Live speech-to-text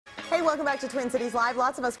Hey, welcome back to Twin Cities Live.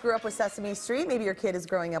 Lots of us grew up with Sesame Street. Maybe your kid is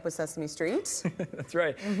growing up with Sesame Street. That's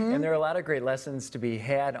right. And there are a lot of great lessons to be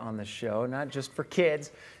had on the show, not just for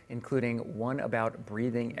kids, including one about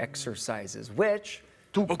breathing exercises, which...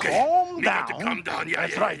 Calm down. Yeah,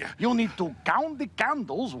 that's right. Yeah. You need to count the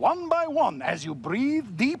candles one by one as you breathe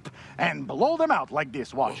deep and blow them out like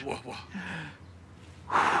this. Watch. Whoa.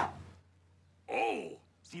 Oh.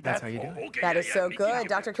 See, that's how you do it. Okay, That is so me good. too.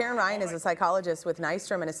 Dr. Karin Ryan is a psychologist with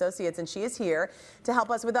Nystrom and Associates, and she is here to help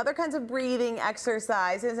us with other kinds of breathing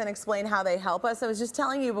exercises and explain how they help us. I was just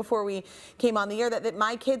telling you before we came on the air that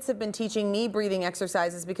my kids have been teaching me breathing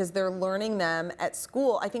exercises because they're learning them at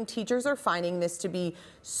school. I think teachers are finding this to be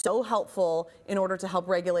so helpful in order to help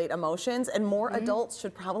regulate emotions, and more adults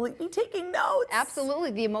should probably be taking notes.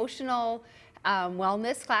 Absolutely. The emotional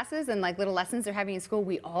wellness classes and like little lessons they're having in school,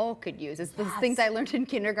 we all could use. It's those things I learned in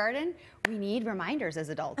kindergarten. We need reminders as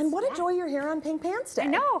adults. And what a joy you're here on Pink Pants Day. I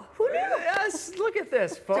know. Who knew? Yes, look at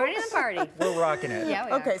this, folks. Joining the party. We're rocking it. Yeah,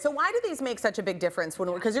 we are. Okay, so why do these make such a big difference?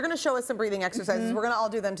 Because you're going to show us some breathing exercises. We're going to all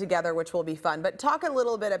do them together, which will be fun. But talk a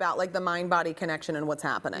little bit about like the mind-body connection and what's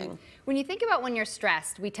happening. When you think about when you're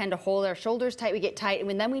stressed, we tend to hold our shoulders tight, we get tight,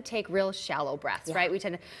 and then we take real shallow breaths, right? We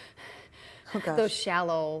tend to, those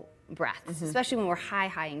shallow breaths, especially when we're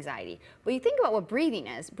high anxiety. But you think about what breathing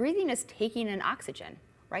is. Breathing is taking in oxygen,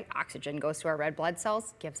 right? Oxygen goes to our red blood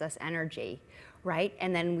cells, gives us energy, right?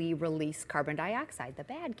 And then we release carbon dioxide, the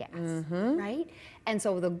bad gas, right? And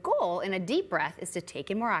so the goal in a deep breath is to take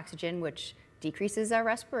in more oxygen, which decreases our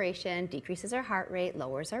respiration, decreases our heart rate,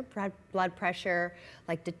 lowers our blood pressure,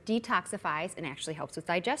 like detoxifies, and actually helps with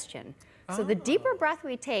digestion. So the deeper breath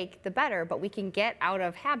we take, the better, but we can get out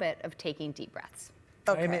of habit of taking deep breaths.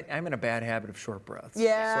 Okay. I'm in a bad habit of short breaths.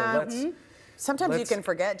 Yeah. So Sometimes you can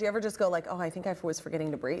forget. Do you ever just go like, oh, I think I was forgetting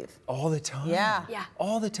to breathe? all the time. Yeah.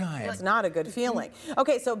 All the time. It's not a good feeling.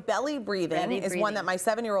 Okay, so belly breathing is one that my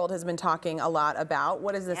 7-year-old has been talking a lot about.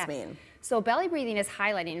 What does this mean? So belly breathing is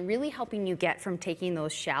highlighting and really helping you get from taking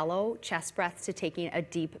those shallow chest breaths to taking a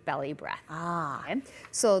deep belly breath. Okay?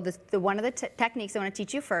 So the one of the techniques I want to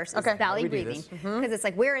teach you first is belly breathing. Because it's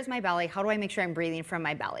like, where is my belly? How do I make sure I'm breathing from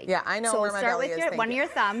my belly? Yeah, I know where my belly is. So start with one of your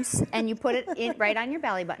thumbs and you put it in, right on your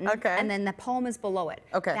belly button. Okay. And then the palm is below it.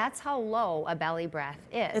 Okay. That's how low a belly breath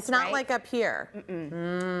is. It's not like up here.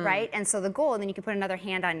 Right? And so the goal, and then you can put another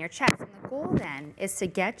hand on your chest, and the goal then is to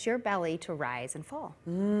get your belly to rise and fall.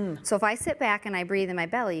 So if I sit back and I breathe in my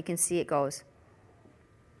belly, you can see it goes.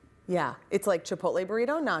 Yeah, it's like Chipotle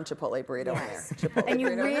burrito, non-Chipotle burrito. Yes. Chipotle And you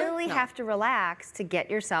burrito here? really No. have to relax to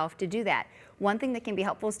get yourself to do that. One thing that can be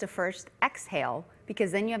helpful is to first exhale,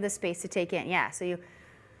 because then you have the space to take in. Yeah, so you.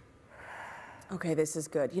 Okay, this is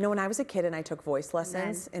good. You know, when I was a kid and I took voice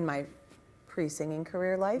lessons in my pre-singing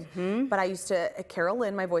career life, but I used to, Carol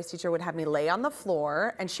Lynn, my voice teacher, would have me lay on the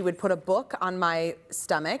floor and she would put a book on my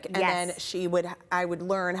stomach and then I would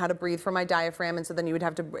learn how to breathe from my diaphragm, and so then you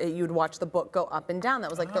would watch the book go up and down. That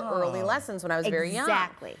was like the early lessons when I was very young.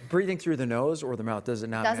 Exactly. Breathing through the nose or the mouth, does it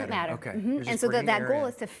not matter? Doesn't matter. Okay. And so that goal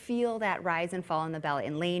is to feel that rise and fall in the belly,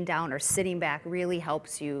 and laying down or sitting back really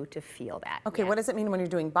helps you to feel that. Okay, what does it mean when you're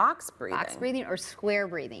doing box breathing? Box breathing or square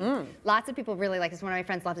breathing. Lots of people really like this. One of my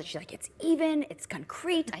friends loves it. She's like, it's even, it's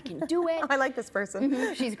concrete, I can do it. I like this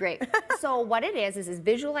person. She's great. So what it is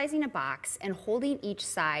visualizing a box and holding each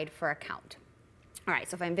side for a count. All right,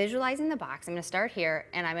 so if I'm visualizing the box, I'm gonna start here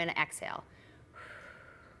and I'm gonna exhale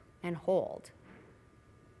and hold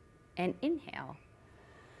and inhale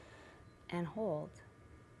and hold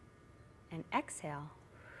and exhale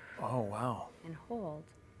Oh, wow. and hold.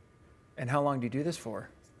 And how long do you do this for?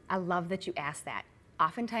 I love that you asked that.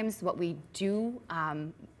 Oftentimes what we do,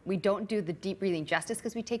 we don't do the deep breathing justice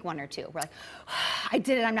because we take one or two. We're like, I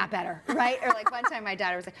did it, I'm not better, right? Or like one time my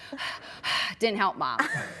daughter was like, didn't help, Mom.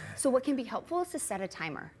 So what can be helpful is to set a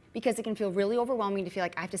timer, because it can feel really overwhelming to feel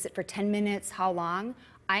like I have to sit for 10 minutes, how long?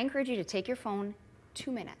 I encourage you to take your phone,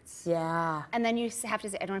 2 minutes. Yeah. And then you have to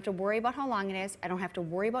say, I don't have to worry about how long it is, I don't have to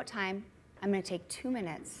worry about time, I'm gonna take 2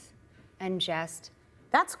 minutes and just.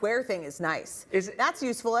 That square thing is nice. That's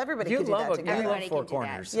useful. Everybody can do that together. Everybody four can do that.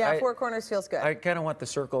 corners. Yeah, 4 corners feels good. I kind of want the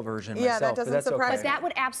circle version Yeah, myself, that doesn't but that's surprise okay. But that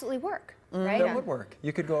would absolutely work, right? That would work.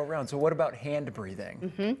 You could go around. So what about hand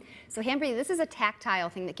breathing? So hand breathing, this is a tactile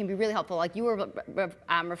thing that can be really helpful. Like you were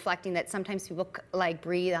reflecting that sometimes people like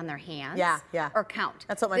breathe on their hands or count.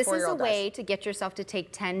 That's what my 4-year-old does. This is a way to get yourself to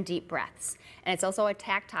take 10 deep breaths. And it's also a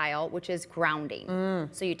tactile, which is grounding.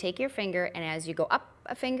 So you take your finger, and as you go up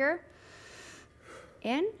a finger,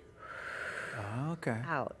 in, Okay.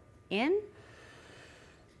 out, in,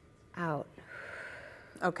 out.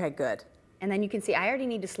 Okay, good. And then you can see I already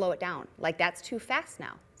need to slow it down. Like that's too fast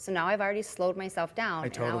now. So now I've already slowed myself down. I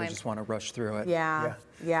totally just want to rush through it. Yeah.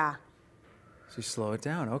 So you slow it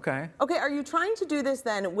down, okay. Okay, are you trying to do this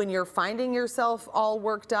then when you're finding yourself all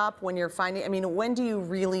worked up, when you're finding, I mean, when do you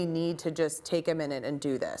really need to just take a minute and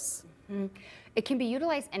do this? It can be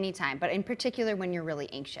utilized anytime, but in particular when you're really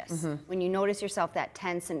anxious. When you notice yourself that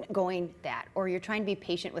tense and going that, or you're trying to be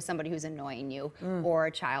patient with somebody who's annoying you, or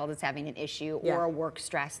a child that's having an issue, or a work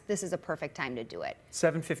stress, this is a perfect time to do it.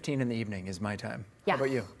 7:15 in the evening is my time. Yeah. How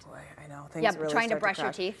about you? Boy, I know, things really trying to start brush your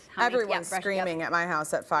crash. teeth. Everyone's screaming at my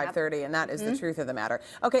house at 5:30, and that is the truth of the matter.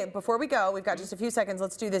 Okay, before we go, we've got just a few seconds.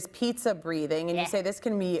 Let's do this pizza breathing, and you say this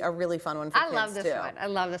can be a really fun one for kids, I love this one. I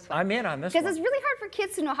love this one. I'm in on this Because one. it's really hard for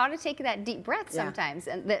kids to know how to take that deep breath sometimes,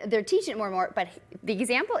 and they're teaching it more and more. But the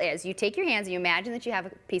example is, you take your hands and you imagine that you have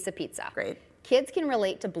a piece of pizza. Great. Kids can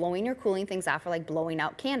relate to blowing or cooling things off, or like blowing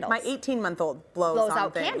out candles. My 18-month-old blows on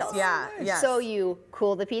out things. candles. Yeah, yes. So you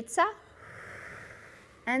cool the pizza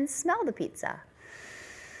and smell the pizza.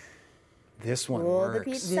 This one Cool works.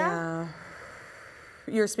 the pizza. Yeah.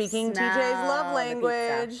 You're speaking Smell TJ's love the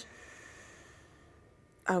language.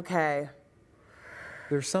 Okay.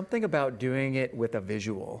 There's something about doing it with a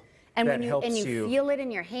visual And that when you helps and you feel it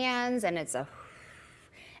in your hands, and it's a.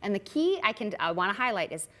 And the key I want to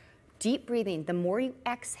highlight is deep breathing. The more you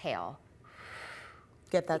exhale,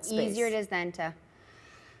 Get that the space. easier it is then to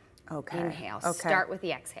inhale. Okay. Start with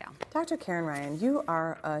the exhale. Dr. Karin Ryan, you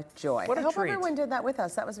are a joy. What a I hope treat. everyone did that with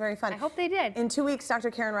us. That was very fun. I hope they did. In 2 weeks, Dr.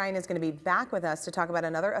 Karin Ryan is going to be back with us to talk about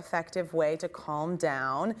another effective way to calm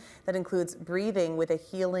down that includes breathing with a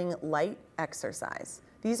healing light exercise.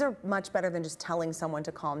 These are much better than just telling someone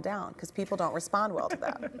to calm down, because people don't respond well to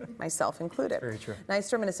that, myself included. Very true.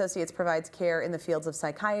 Nystrom and Associates provides care in the fields of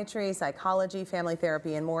psychiatry, psychology, family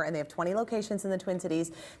therapy, and more, and they have 20 locations in the Twin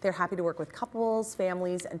Cities. They're happy to work with couples,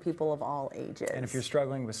 families, and people of all ages. And if you're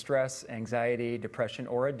struggling with stress, anxiety, depression,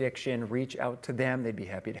 or addiction, reach out to them. They'd be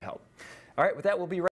happy to help. All right, with that, we'll be right